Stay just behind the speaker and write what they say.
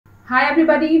Hi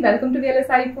everybody, welcome to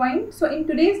vlsipoint. So in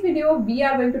today's video, we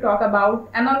are going to talk about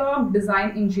analog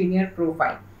design engineer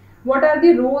profile. What are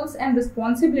the roles and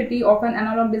responsibility of an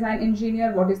analog design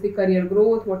engineer? What is the career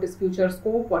growth? What is future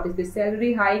scope? What is the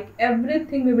salary hike?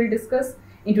 Everything we will discuss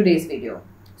in today's video.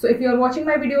 So if you are watching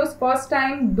my videos first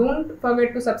time, don't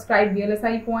forget to subscribe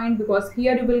vlsipoint because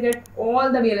here you will get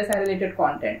all the VLSI related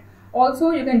content.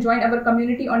 Also, you can join our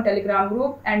community on Telegram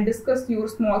group and discuss your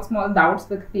small doubts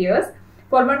with peers.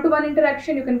 For one-to-one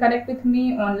interaction, you can connect with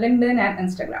me on LinkedIn and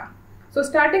Instagram. So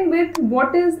starting with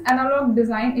what is analog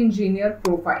design engineer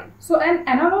profile. So an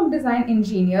analog design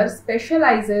engineer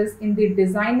specializes in the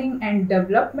designing and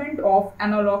development of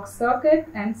analog circuit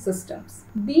and systems.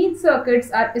 These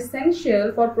circuits are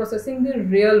essential for processing the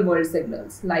real world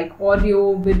signals like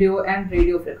audio, video and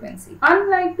radio frequency.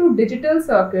 Unlike two digital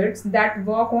circuits that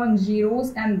work on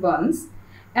zeros and ones,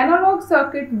 analog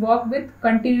circuits work with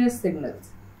continuous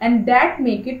signals, and that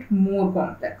make it more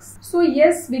complex. So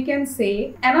yes, we can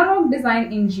say analog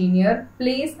design engineer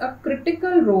plays a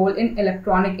critical role in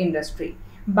electronic industry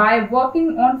by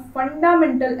working on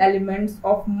fundamental elements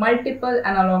of multiple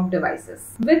analog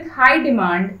devices. With high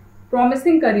demand,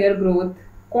 promising career growth,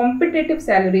 competitive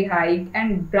salary hike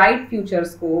and bright future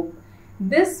scope,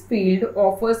 this field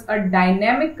offers a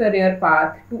dynamic career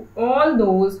path to all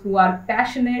those who are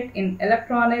passionate in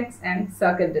electronics and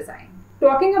circuit design.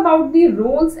 Talking about the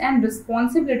roles and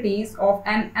responsibilities of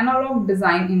an analog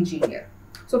design engineer.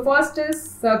 So first is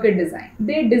circuit design.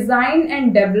 They design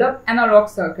and develop analog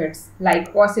circuits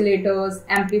like oscillators,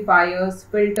 amplifiers,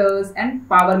 filters and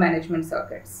power management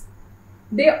circuits.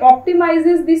 They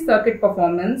optimizes the circuit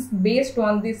performance based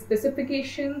on the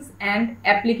specifications and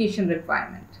application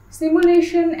requirement.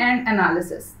 Simulation and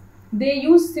analysis. They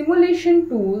use simulation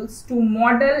tools to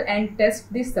model and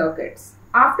test the circuits.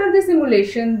 After the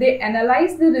simulation, they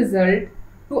analyze the result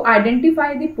to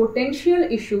identify the potential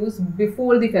issues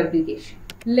before the fabrication.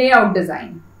 Layout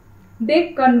design.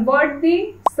 They convert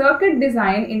the circuit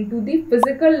design into the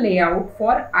physical layout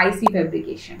for IC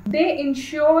fabrication. They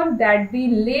ensure that the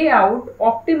layout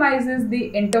optimizes the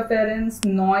interference,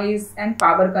 noise and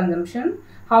power consumption,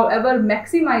 however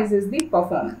maximizes the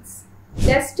performance.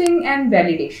 Testing and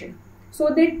validation.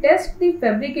 So they test the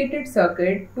fabricated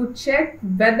circuit to check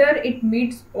whether it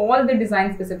meets all the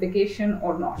design specification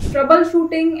or not.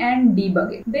 Troubleshooting and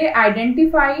debugging. They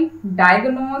identify,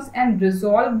 diagnose and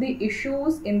resolve the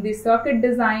issues in the circuit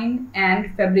design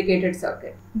and fabricated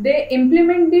circuit. They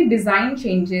implement the design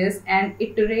changes and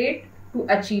iterate to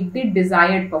achieve the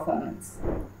desired performance.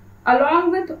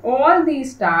 Along with all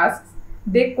these tasks,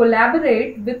 they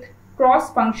collaborate with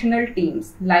cross-functional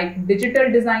teams like digital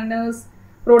designers,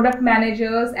 product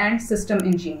managers and system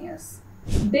engineers.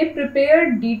 They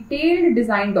prepare detailed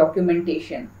design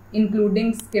documentation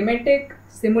including schematic,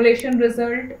 simulation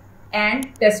result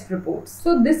and test reports.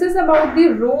 So this is about the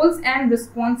roles and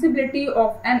responsibility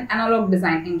of an analog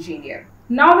design engineer.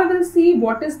 Now we will see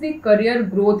what is the career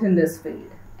growth in this field.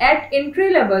 At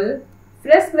entry level,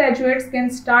 fresh graduates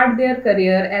can start their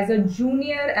career as a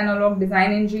junior analog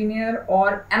design engineer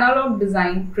or analog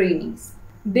design trainees.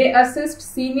 They assist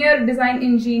senior design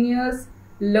engineers,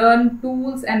 learn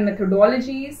tools and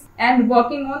methodologies, and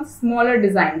working on smaller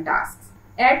design tasks.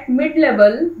 At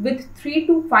mid-level, with 3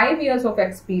 to 5 years of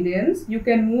experience, you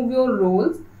can move your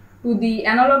roles to the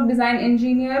analog design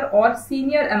engineer or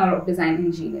senior analog design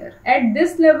engineer. At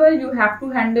this level, you have to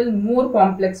handle more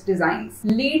complex designs,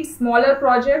 lead smaller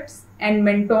projects, and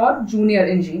mentor junior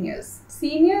engineers.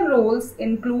 Senior roles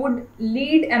include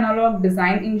lead analog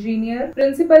design engineer,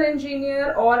 principal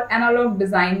engineer, or analog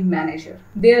design manager.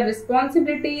 Their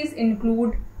responsibilities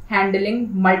include handling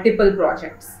multiple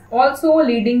projects, also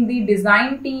leading the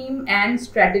design team and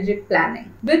strategic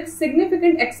planning. With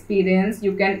significant experience,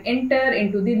 you can enter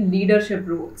into the leadership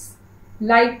roles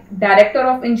like Director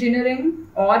of Engineering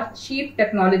or Chief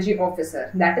Technology Officer,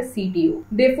 that is CTO.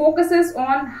 They focuses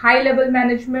on high-level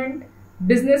management,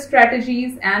 business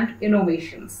strategies and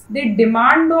innovations. The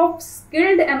demand of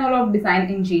skilled analog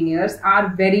design engineers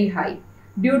are very high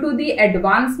due to the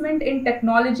advancement in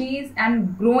technologies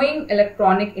and growing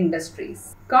electronic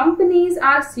industries. Companies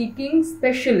are seeking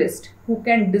specialists who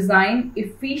can design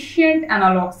efficient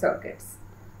analog circuits.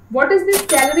 What is the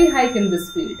salary hike in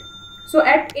this field? So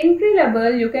at entry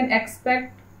level, you can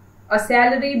expect a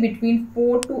salary between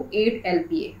 4 to 8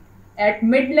 LPA. At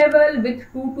mid-level, with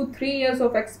 2 to 3 years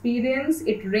of experience,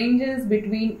 it ranges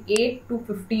between 8 to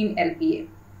 15 LPA.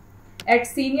 At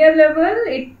senior level,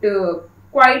 it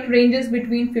quite ranges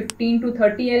between 15 to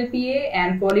 30 LPA,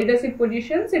 and for leadership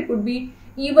positions, it would be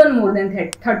even more than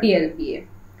 30 LPA.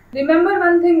 Remember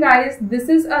one thing guys, this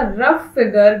is a rough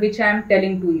figure which I am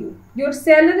telling to you. Your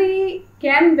salary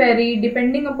can vary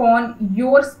depending upon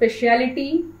your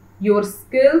specialty, your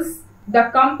skills, the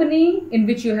company in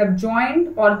which you have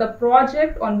joined, or the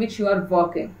project on which you are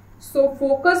working. So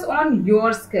focus on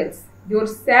your skills. Your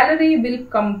salary will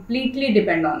completely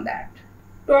depend on that.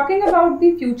 Talking about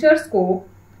the future scope,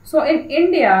 so in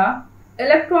India,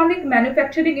 electronic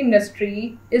manufacturing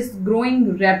industry is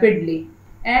growing rapidly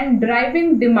and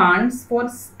driving demands for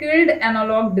skilled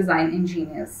analog design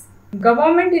engineers.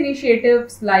 Government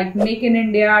initiatives like Make in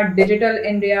India, Digital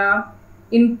India,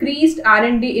 increased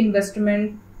R&D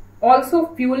investment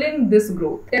also fueling this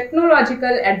growth.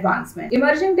 Technological advancement.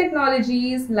 Emerging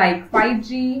technologies like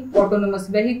 5G, autonomous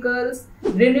vehicles,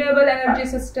 renewable energy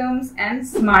systems, and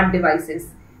smart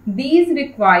devices. These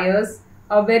requires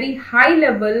a very high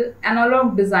level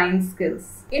analog design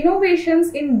skills.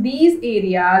 Innovations in these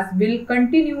areas will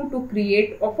continue to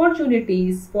create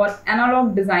opportunities for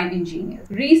analog design engineers.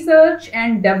 Research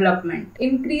and development.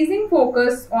 Increasing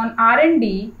focus on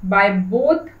R&D by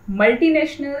both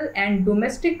multinational and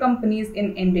domestic companies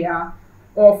in India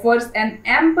offers an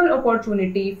ample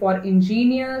opportunity for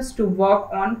engineers to work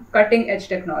on cutting-edge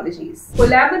technologies.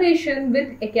 Collaboration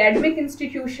with academic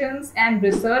institutions and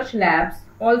research labs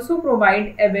also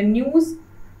provide avenues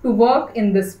to work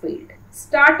in this field.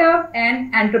 Startup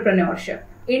and entrepreneurship.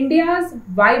 India's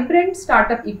vibrant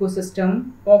startup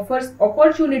ecosystem offers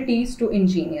opportunities to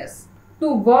engineers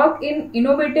to work in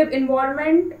innovative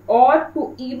environment or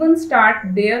to even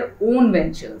start their own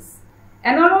ventures.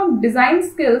 Analog design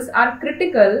skills are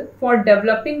critical for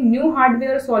developing new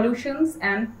hardware solutions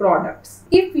and products.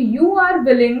 If you are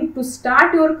willing to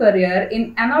start your career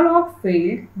in analog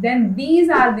field, then these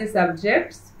are the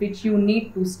subjects which you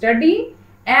need to study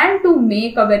and to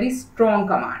make a very strong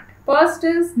command. First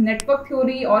is network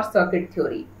theory or circuit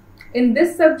theory. In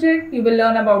this subject, you will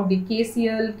learn about the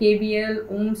KCL, KVL,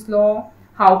 Ohm's law,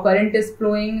 how current is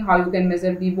flowing, how you can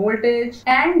measure the voltage,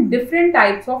 and different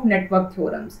types of network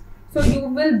theorems. So you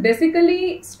will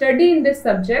basically study in this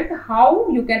subject how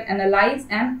you can analyze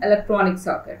an electronic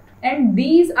circuit. And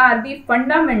these are the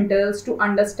fundamentals to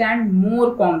understand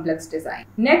more complex design.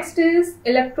 Next is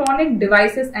electronic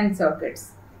devices and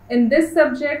circuits. In this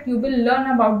subject, you will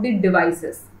learn about the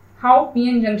devices, how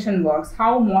PN junction works,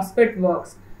 how MOSFET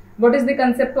works, what is the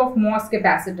concept of MOS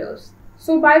capacitors.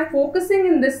 So by focusing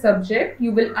in this subject,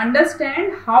 you will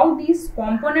understand how these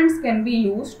components can be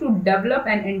used to develop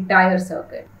an entire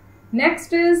circuit.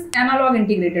 Next is analog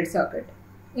integrated circuit.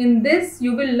 In this,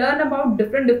 you will learn about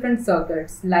different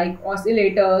circuits like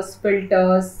oscillators,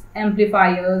 filters,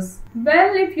 amplifiers.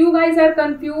 Well, if you guys are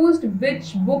confused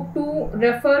which book to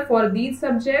refer for these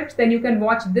subjects, then you can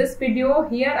watch this video.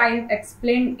 Here I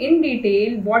explained in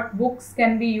detail what books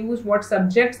can be used, what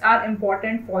subjects are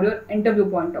important for your interview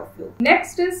point of view.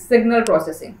 Next is signal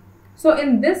processing. So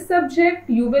in this subject,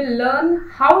 you will learn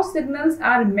how signals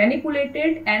are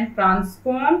manipulated and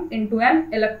transformed into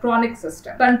an electronic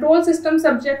system. Control system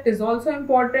subject is also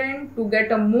important to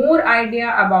get a more idea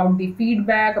about the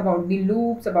feedback, about the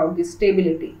loops, about the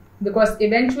stability. Because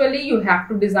eventually you have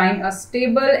to design a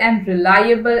stable and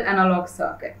reliable analog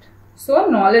circuit. So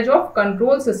knowledge of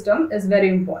control system is very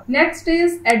important. Next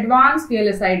is advanced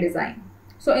VLSI design.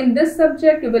 So in this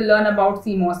subject, you will learn about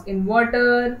CMOS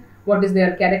inverter, what is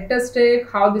their characteristic,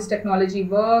 how this technology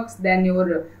works, then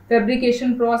your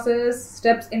fabrication process,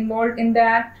 steps involved in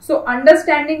that. So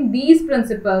understanding these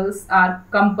principles are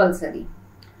compulsory.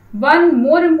 One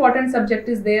more important subject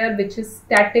is there, which is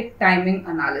static timing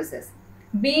analysis.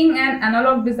 Being an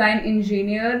analog design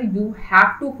engineer, you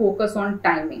have to focus on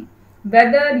timing,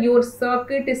 whether your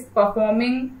circuit is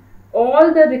performing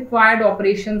all the required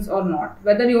operations or not,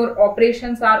 whether your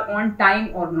operations are on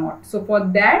time or not. So for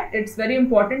that, it's very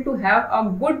important to have a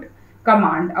good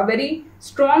command, a very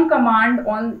strong command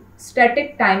on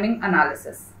static timing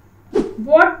analysis.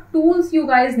 What tools you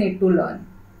guys need to learn?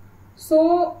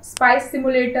 So SPICE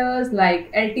simulators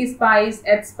like LT-SPICE,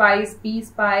 H-SPICE,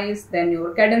 P-SPICE, then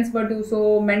your Cadence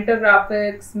Virtuoso, Mentor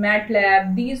Graphics,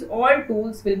 MATLAB, these all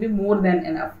tools will be more than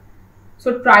enough.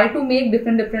 So try to make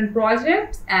different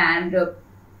projects and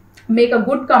make a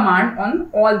good command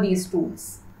on all these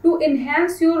tools. To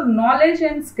enhance your knowledge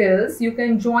and skills, you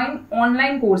can join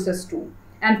online courses too.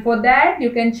 And for that, you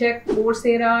can check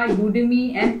Coursera,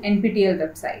 Udemy and NPTEL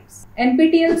websites.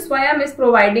 NPTEL Swayam is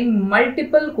providing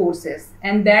multiple courses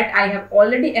and that I have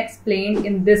already explained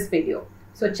in this video.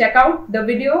 So check out the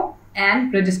video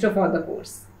and register for the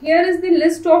course. Here is the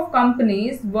list of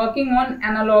companies working on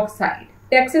analog side.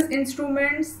 Texas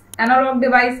Instruments, Analog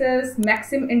Devices,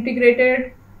 Maxim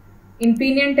Integrated,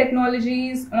 Infineon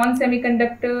Technologies, On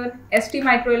Semiconductor, ST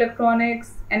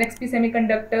Microelectronics, NXP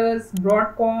Semiconductors,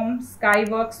 Broadcom,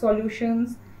 Skyworks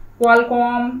Solutions,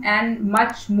 Qualcomm, and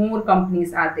much more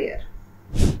companies are there.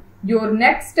 Your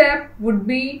next step would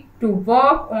be to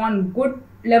work on good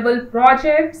level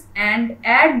projects and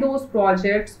add those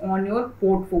projects on your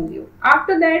portfolio.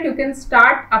 After that, you can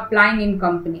start applying in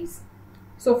companies.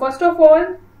 So first of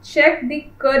all, check the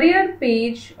career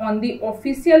page on the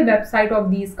official website of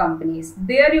these companies.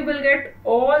 There you will get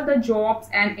all the jobs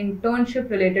and internship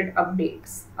related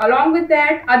updates. Along with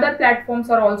that, other platforms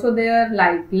are also there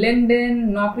like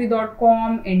LinkedIn,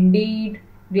 Naukri.com, Indeed,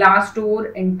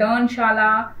 Glassdoor,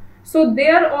 Internshala. So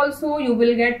there also you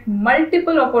will get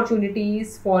multiple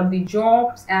opportunities for the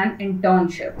jobs and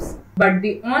internships. But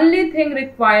the only thing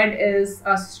required is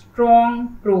a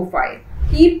strong profile.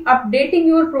 Keep updating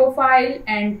your profile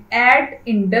and add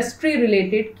industry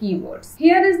related keywords.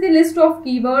 Here is the list of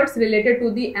keywords related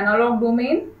to the analog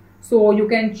domain. So you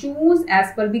can choose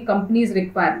as per the company's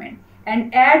requirement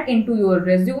and add into your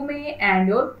resume and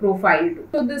your profile too.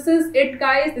 So this is it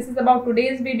guys. This is about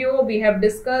today's video. We have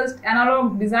discussed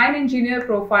analog design engineer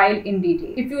profile in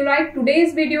detail. If you like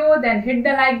today's video, then hit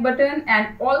the like button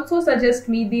and also suggest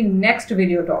me the next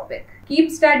video topic.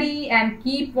 Keep study and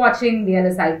keep watching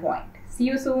VLSI Point. See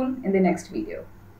you soon in the next video.